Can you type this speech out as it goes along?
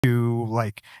to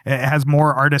like, it has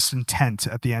more artist intent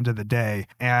at the end of the day.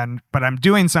 But I'm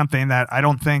doing something that I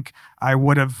don't think I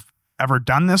would have ever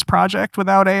done this project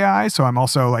without AI. So I'm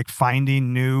also like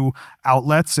finding new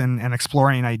outlets and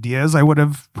exploring ideas I would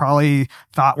have probably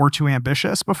thought were too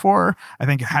ambitious before. I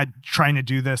think trying to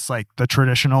do this like the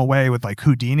traditional way with like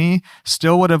Houdini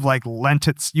still would have like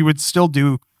you'd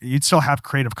still have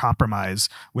creative compromise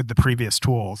with the previous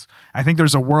tools. I think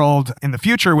there's a world in the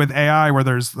future with AI where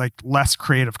there's like less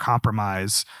creative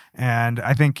compromise. And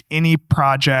I think any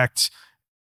project,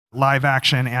 live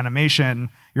action,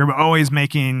 animation, you're always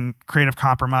making creative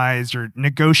compromise. You're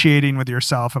negotiating with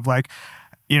yourself of like,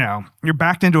 you're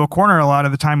backed into a corner a lot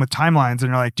of the time with timelines, and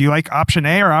you're like, do you like option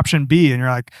A or option B? And you're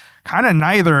like, kind of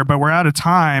neither, but we're out of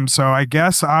time. So I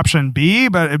guess option B,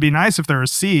 but it'd be nice if there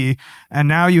was C. And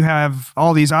now you have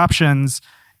all these options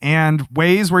and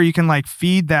ways where you can like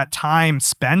feed that time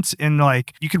spent in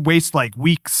like, you could waste like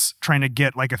weeks trying to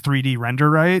get like a 3D render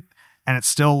right, and it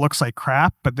still looks like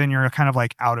crap, but then you're kind of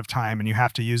like out of time and you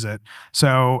have to use it.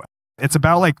 So it's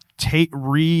about like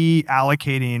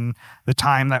reallocating the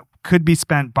time that could be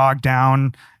spent bogged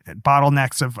down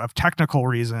bottlenecks of technical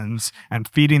reasons and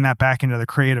feeding that back into the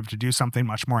creative to do something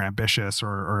much more ambitious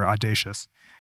or audacious.